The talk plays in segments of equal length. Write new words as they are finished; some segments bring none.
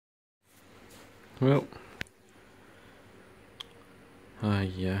Well, I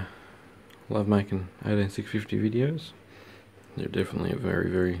love making 18650 videos. They're definitely a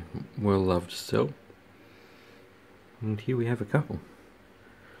very well loved cell. And here we have a couple.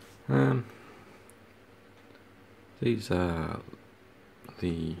 These are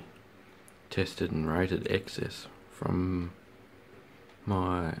the tested and rated excess from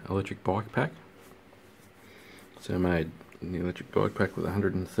my electric bike pack. So I made the electric bike pack with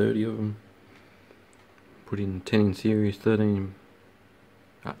 130 of them. Put in 10 in series, 13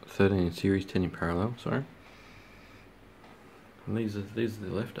 in series, 10 in parallel, sorry. And these are the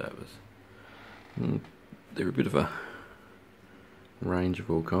leftovers. And they're a bit of a range of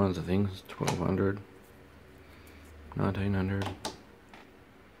all kinds of things. 1200, 1900,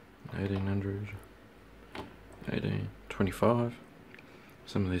 1800, 25.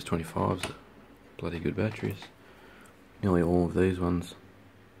 Some of these 25s are bloody good batteries. Nearly all of these ones.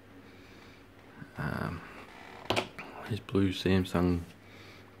 These blue Samsung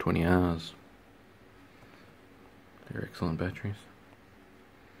 20Rs. They're excellent batteries.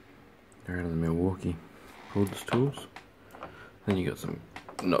 They're out of the Milwaukee cordless tools. Then you got some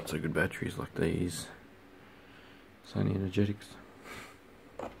not so good batteries like these Sony Energetics.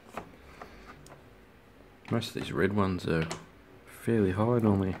 Most of these red ones are fairly high,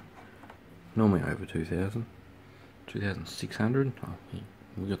 normally over 2000, 2600. Oh,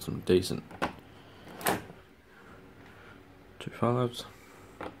 we got some decent 25s.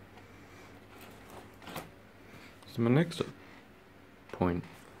 So my next point,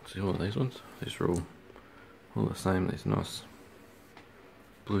 see all of these ones, these are all the same, these nice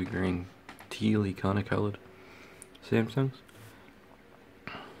blue, green, tealy kind of coloured Samsungs.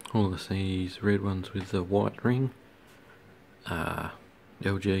 All of these red ones with the white ring,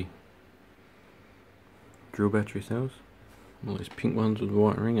 LG drill battery cells. All these pink ones with the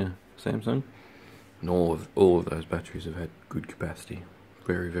white ring are Samsung. And all of those batteries have had good capacity,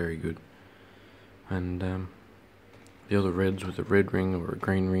 very good. And the other reds with a red ring or a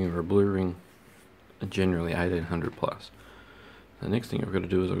green ring or a blue ring are generally 1800 plus. The next thing I've got to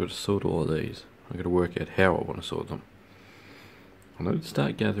do is I've got to sort all of these. I've got to work out how I want to sort them. I'm going to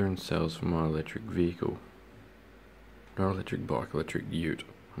start gathering cells for my electric vehicle. Not electric bike, electric ute.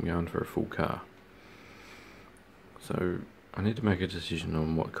 I'm going for a full car. So I need to make a decision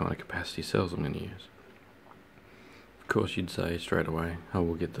on what kind of capacity cells I'm going to use. Of course you'd say straight away, oh,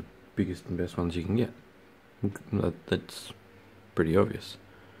 we'll get the biggest and best ones you can get. That's pretty obvious.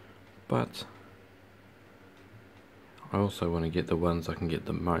 But I also want to get the ones I can get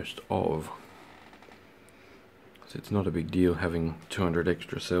the most of. So it's not a big deal having 200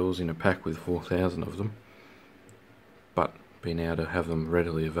 extra cells in a pack with 4,000 of them. But being able to have them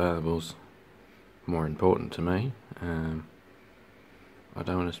readily available is more important to me. I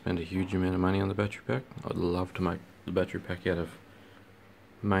don't want to spend a huge amount of money on the battery pack. I'd love to make the battery pack out of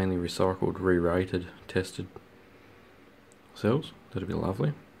mainly recycled, re-rated, tested cells. That'd be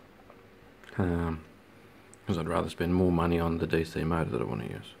lovely. Because I'd rather spend more money on the DC motor that I want to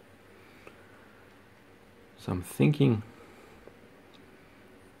use. So I'm thinking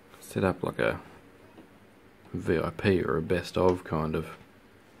set up like a VIP or a best of kind of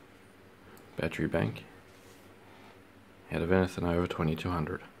battery bank out of anything over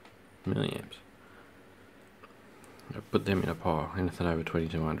 2200 milliamps. I put them in a pile, anything over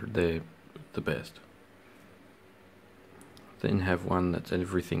 2200, they're the best. Then have one that's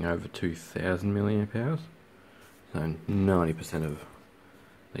everything over 2000 milliamp hours. So 90% of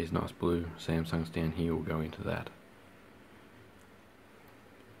these nice blue Samsungs down here will go into that.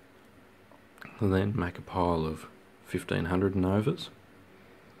 And then make a pile of 1500 Novas.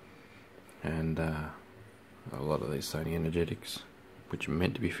 And a lot of these Sony Energetics, which are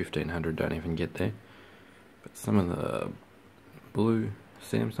meant to be 1500, don't even get there. But some of the blue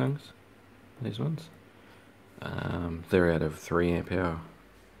Samsungs, these ones, they're out of 3 amp hour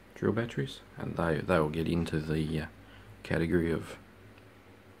drill batteries, and they will get into the category of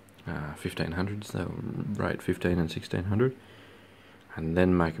 1500s. They'll rate 15 and 1600, and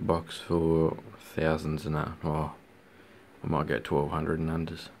then make a box for thousands and I might go 1200 and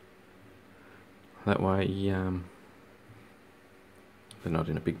unders. That way they're not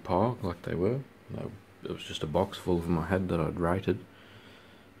in a big pile like they were. It was just a box full of them I had that I'd rated.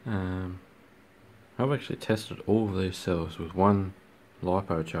 I've actually tested all of these cells with one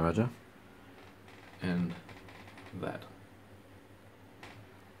LiPo charger and that.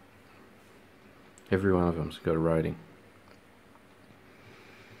 Every one of them's got a rating,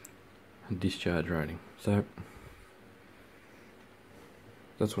 a discharge rating. So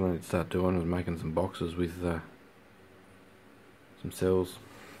that's what I need to start doing, is making some boxes with some cells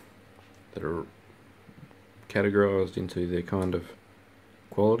that are categorised into their kind of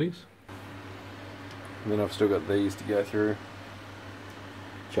qualities. And then I've still got these to go through.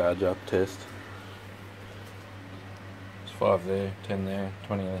 Charge up test. There's 5 there, 10 there,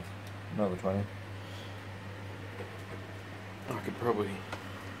 20 there, another 20. I could probably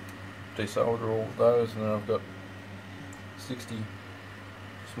desolder all of those, and then I've got 60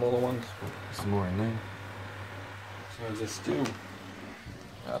 smaller ones. There's some more in there. So there's still,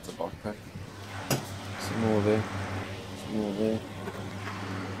 that's a box pack. Some more there, some more there.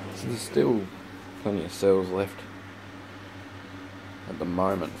 So there's still plenty of cells left at the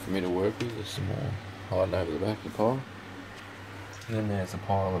moment for me to work with. There's some more hiding over the back of the pile. And then there's a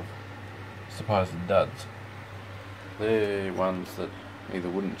pile of supposed duds. They're ones that either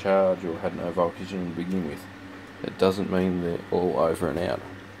wouldn't charge or had no voltage in to begin with. That doesn't mean they're all over and out.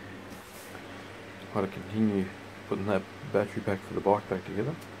 I've got to continue putting that battery pack for the bike back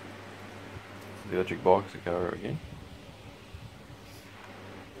together. The electric bike's a goer again.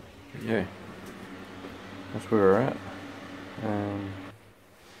 But yeah, that's where we're at.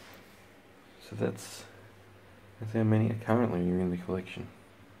 So that's how many are currently in the collection.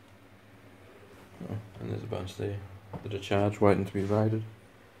 Oh, and there's a bunch there that are charged, waiting to be rated.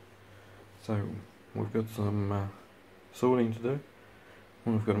 So we've got some sorting to do.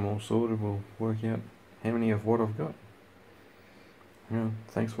 When we've got them all sorted, we'll work out how many of what I've got. Yeah,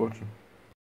 thanks for watching.